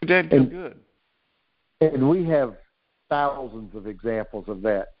 Pretty good. And we have thousands of examples of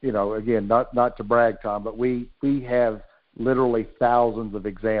that. Again, not to brag, Tom, but we have literally thousands of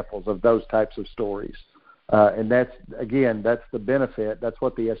examples of those types of stories. And that's the benefit. That's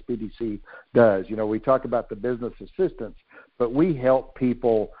what the SBDC does. We talk about the business assistance, but we help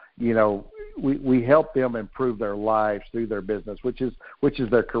people, we help them improve their lives through their business, which is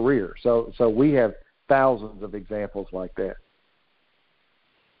their career. So we have thousands of examples like that.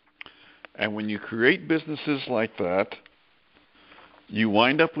 And when you create businesses like that, you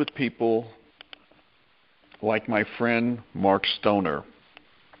wind up with people like my friend Mark Stoner,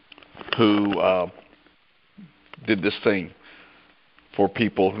 who did this thing for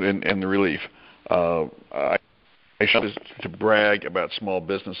people in the relief. I shot to brag about small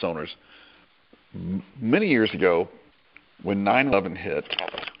business owners. Many years ago, when 9/11 hit,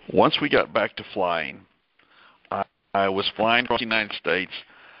 once we got back to flying, I was flying across the United States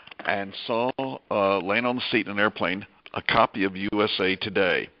and saw, laying on the seat in an airplane, a copy of USA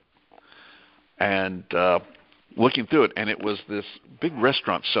Today. And looking through it, and it was this big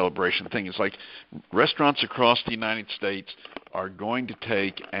restaurant celebration thing. It's like restaurants across the United States are going to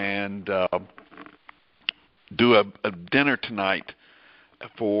take and do a dinner tonight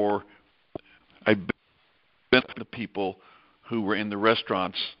for the people who were in the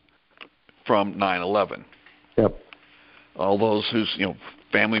restaurants from 9/11. Yep. All those whose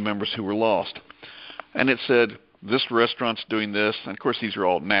family members who were lost, and it said this restaurant's doing this, and of course these are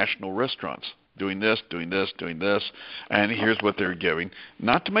all national restaurants doing this, and here's what they're giving.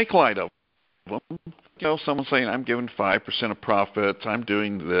 Not to make light of them, someone saying I'm giving 5% of profits, I'm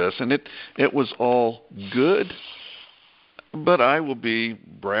doing this, and it was all good. But I will be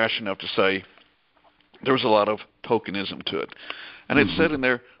brash enough to say there was a lot of tokenism to it. And it said in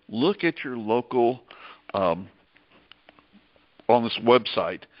there, look at your local, on this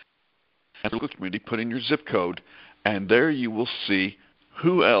website, and local community, put in your zip code, and there you will see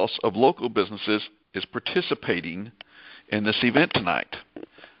who else of local businesses is participating in this event tonight.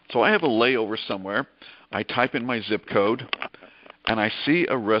 So I have a layover somewhere. I type in my zip code, and I see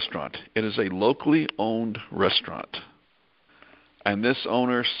a restaurant. It is a locally owned restaurant. And this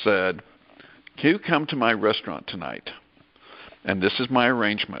owner said, can you come to my restaurant tonight? And this is my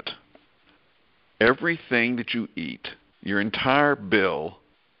arrangement. Everything that you eat, your entire bill,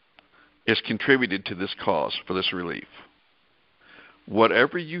 is contributed to this cause for this relief.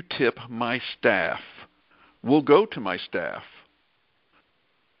 Whatever you tip my staff will go to my staff.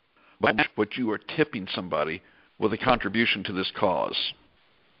 But what you are tipping somebody with a contribution to this cause.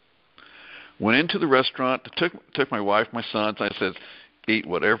 Went into the restaurant, took my wife, my sons, and I said, eat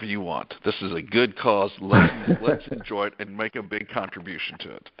whatever you want. This is a good cause. Let's enjoy it and make a big contribution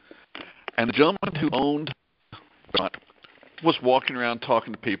to it. And the gentleman who owned the restaurant was walking around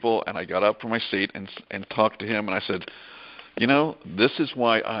talking to people, and I got up from my seat and talked to him, and I said, this is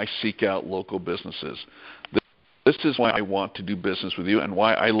why I seek out local businesses. This is why I want to do business with you and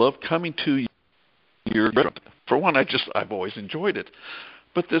why I love coming to your restaurant. For one, I've always enjoyed it.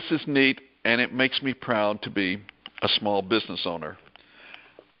 But this is neat, and it makes me proud to be a small business owner.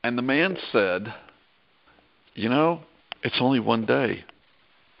 And the man said, it's only one day.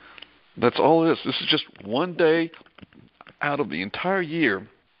 That's all it is. This is just one day out of the entire year,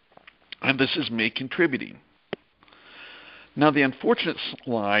 and this is me contributing. Now, the unfortunate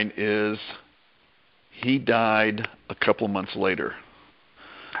line is he died a couple of months later.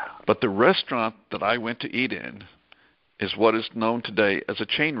 But the restaurant that I went to eat in is what is known today as a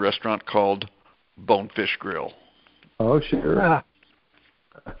chain restaurant called Bonefish Grill. Oh, sure.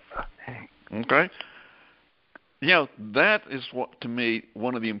 Okay. That is what, to me,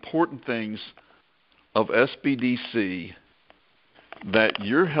 one of the important things of SBDC, that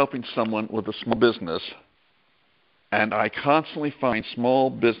you're helping someone with a small business, and I constantly find small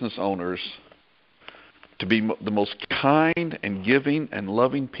business owners to be the most kind and giving and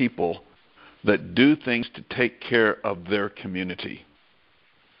loving people that do things to take care of their community.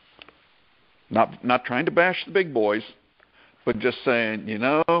 Not trying to bash the big boys, but just saying,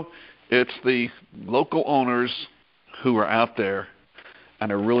 it's the local owners who are out there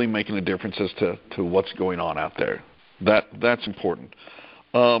and are really making a difference as to what's going on out there. That's important.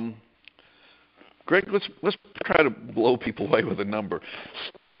 Greg, let's try to blow people away with a number.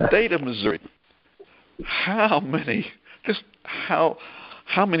 State of Missouri. How many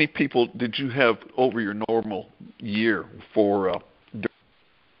people did you have over your normal year for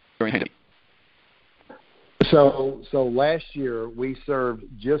during? So last year we served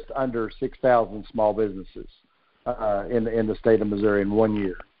just under 6,000 small businesses in the state of Missouri in 1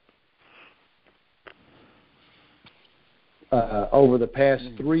 year. Over the past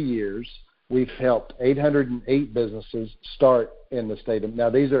 3 years, we've helped 808 businesses start in the state of. Now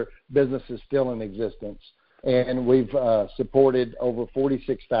these are businesses still in existence, and we've supported over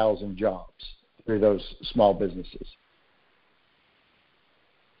 46,000 jobs through those small businesses.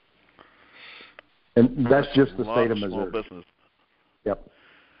 And that's just the state of Missouri. Small business. Yep.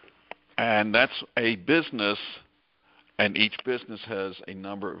 And that's a business, and each business has a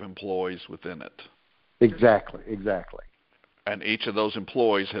number of employees within it. Exactly. And each of those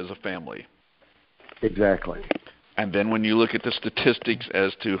employees has a family. Exactly. And then when you look at the statistics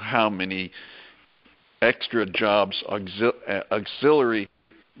as to how many extra jobs, auxiliary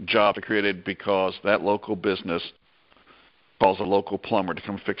jobs are created because that local business calls a local plumber to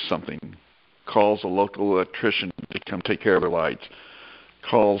come fix something, calls a local electrician to come take care of their lights,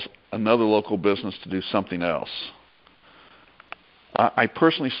 calls another local business to do something else. I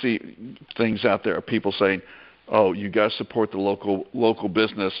personally see things out there of people saying, oh, you got to support the local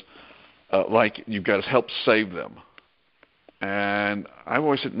business, like you've got to help save them. And I've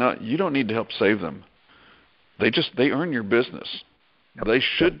always said, no, you don't need to help save them. They earn your business. They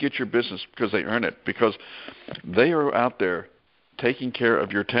should get your business because they earn it, because they are out there taking care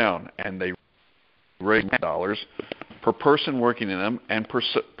of your town, and they raise dollars per person working in them and per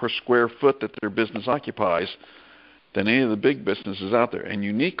square foot that their business occupies than any of the big businesses out there. And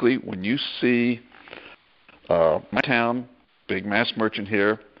uniquely, when you see my town, big mass merchant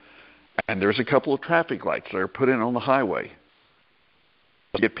here, and there's a couple of traffic lights that are put in on the highway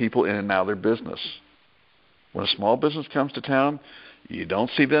to get people in and out of their business. When a small business comes to town, you don't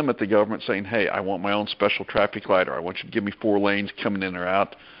see them at the government saying, hey, I want my own special traffic light, or I want you to give me 4 lanes coming in or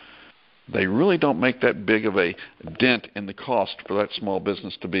out. They really don't make that big of a dent in the cost for that small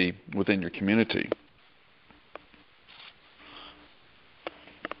business to be within your community.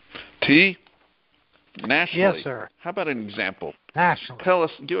 T, nationally. Yes, sir. How about an example? Nationally. Tell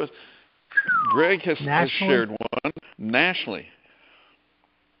us, give us. Greg has shared one. Nationally.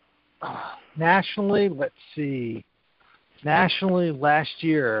 Nationally, let's see. Nationally, last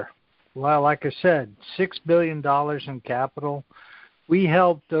year, well, like I said, $6 billion in capital. We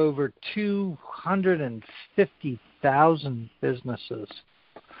helped over 250,000 businesses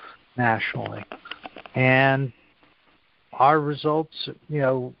nationally. And our results,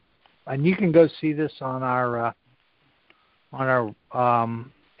 and you can go see this on our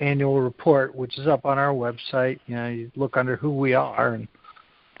annual report, which is up on our website. You look under who we are, and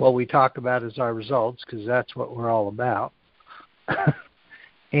what we talk about is our results, because that's what we're all about.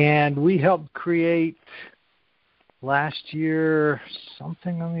 And we helped create last year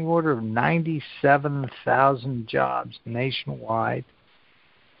something on the order of 97,000 jobs nationwide.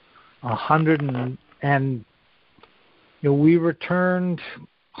 We returned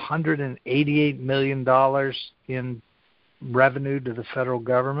 $188 million in revenue to the federal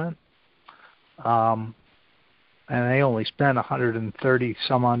government, and they only spent 130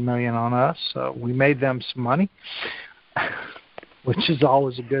 some odd million on us. So we made them some money, which is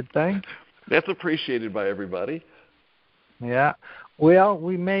always a good thing. That's appreciated by everybody. Yeah. Well,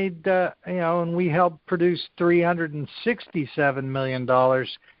 we made, and we helped produce $367 million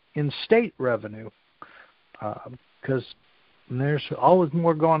in state revenue, because there's always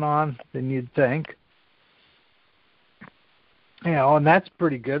more going on than you'd think. And that's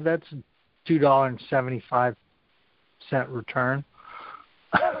pretty good. That's a $2.75 return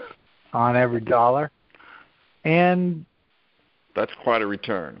on every dollar. And that's quite a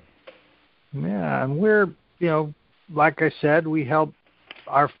return. Yeah, and we're, like I said, we help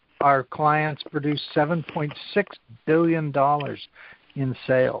our clients produce $7.6 billion in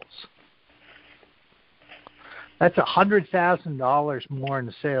sales. That's $100,000 more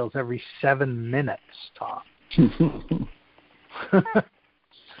in sales every 7 minutes, Tom.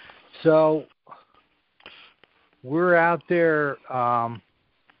 So we're out there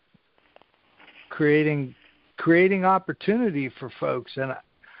creating opportunity for folks, and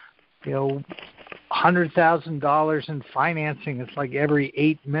 $100,000 in financing is like every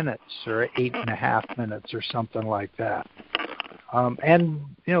 8 minutes or 8.5 minutes or something like that. And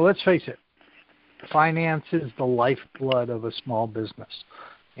let's face it, finance is the lifeblood of a small business.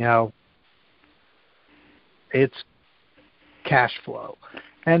 It's cash flow.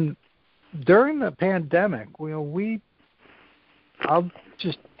 And during the pandemic, I'll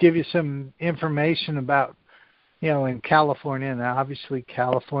just give you some information about, in California, and obviously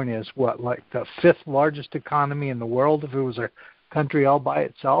California is like the 5th largest economy in the world if it was a country all by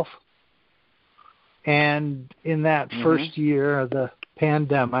itself. And in that first year of the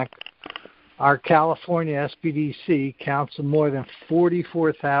pandemic, our California SBDC counseled more than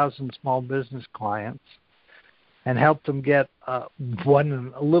 44,000 small business clients and helped them get a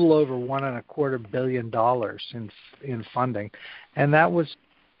little over $1.25 billion in funding, and that was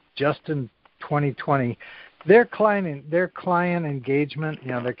just in 2020. Their client engagement,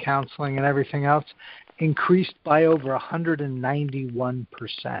 their counseling and everything else, increased by over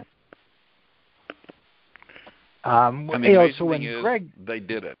 191%. And the amazing so when thing is, Greg, they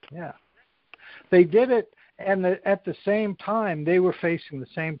did it. Yeah, they did it, and at the same time, they were facing the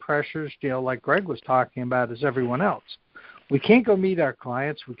same pressures, like Greg was talking about, as everyone else. We can't go meet our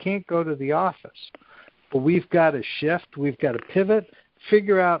clients. We can't go to the office. But we've got to shift. We've got to pivot,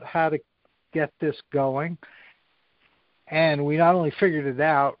 figure out how to get this going. And we not only figured it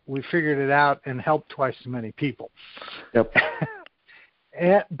out, we figured it out and helped twice as many people. Yep.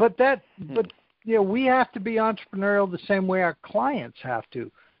 But we have to be entrepreneurial the same way our clients have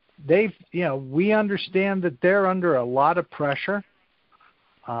to. We understand that they're under a lot of pressure.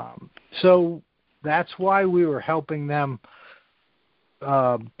 So that's why we were helping them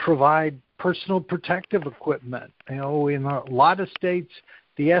provide personal protective equipment. In a lot of states,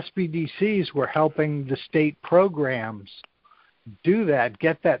 the SBDCs were helping the state programs do that,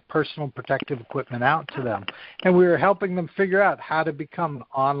 get that personal protective equipment out to them. And we were helping them figure out how to become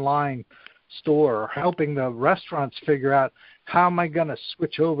online store, or helping the restaurants figure out how am I going to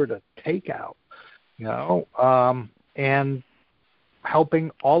switch over to takeout, and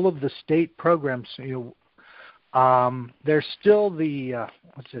helping all of the state programs. There's still the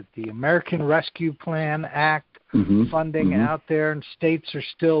American Rescue Plan Act funding out there, and states are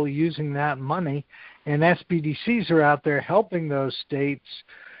still using that money, and SBDCs are out there helping those states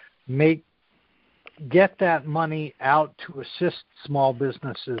get that money out to assist small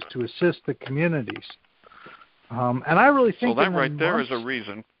businesses, to assist the communities. And I really think so that right there is a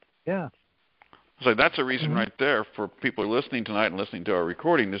reason. Yeah. So that's a reason right there for people who are listening tonight and listening to our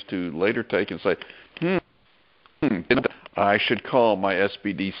recording is to later take and say, I should call my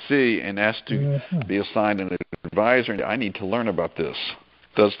SBDC and ask to be assigned an advisor. I need to learn about this.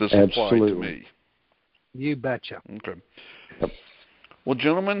 Does this apply to me? You betcha. Okay. Well,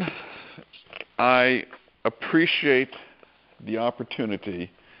 gentlemen, I appreciate the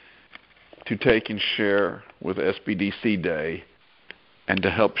opportunity to take and share with SBDC Day and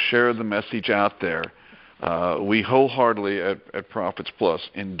to help share the message out there. We wholeheartedly at Profits Plus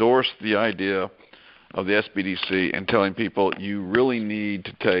endorse the idea of the SBDC and telling people you really need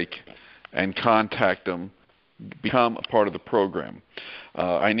to take and contact them, become a part of the program.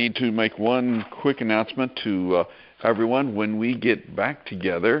 I need to make one quick announcement to everyone. When we get back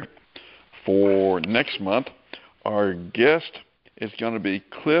together for next month, our guest is going to be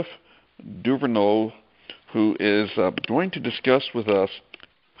Cliff Duverneau, who is going to discuss with us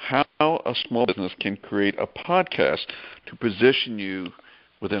how a small business can create a podcast to position you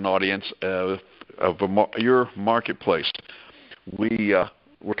with an audience of your marketplace. We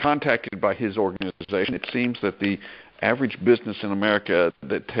were contacted by his organization. It seems that the average business in America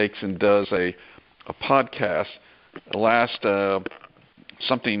that takes and does a podcast lasts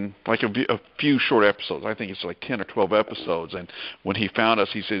something like a few short episodes. I think it's like 10 or 12 episodes. And when he found us,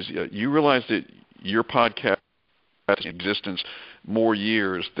 he says, you realize that your podcast has in existence more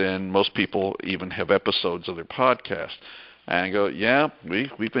years than most people even have episodes of their podcast. And I go, yeah,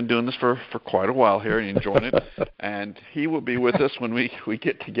 we've been doing this for quite a while here and enjoying it. And he will be with us when we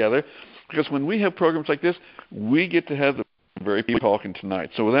get together. Because when we have programs like this, we get to have the very people talking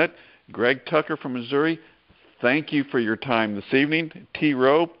tonight. So with that, Greg Tucker from Missouri, thank you for your time this evening. T.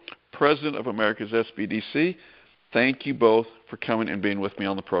 Rowe, President of America's SBDC, thank you both for coming and being with me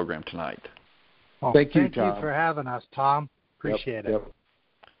on the program tonight. Well, thank you, Tom. Thank you for having us, Tom. Appreciate it.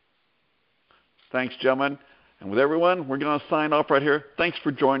 Thanks, gentlemen. And with everyone, we're going to sign off right here. Thanks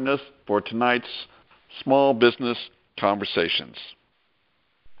for joining us for tonight's Small Business Conversations.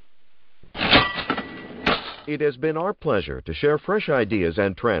 It has been our pleasure to share fresh ideas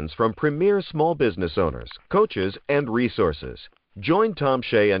and trends from premier small business owners, coaches, and resources. Join Tom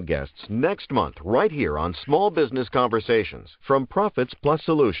Shea and guests next month right here on Small Business Conversations from Profits Plus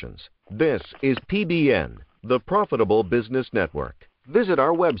Solutions. This is PBN, the Profitable Business Network. Visit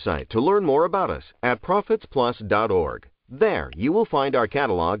our website to learn more about us at profitsplus.org. There, you will find our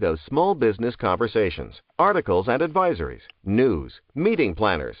catalog of small business conversations, articles and advisories, news, meeting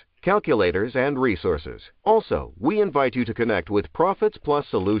planners, calculators, and resources. Also, we invite you to connect with Profits Plus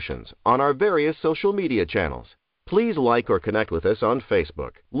Solutions on our various social media channels. Please like or connect with us on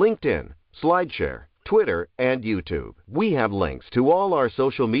Facebook, LinkedIn, SlideShare, Twitter, and YouTube. We have links to all our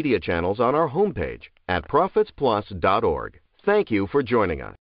social media channels on our homepage at profitsplus.org. Thank you for joining us.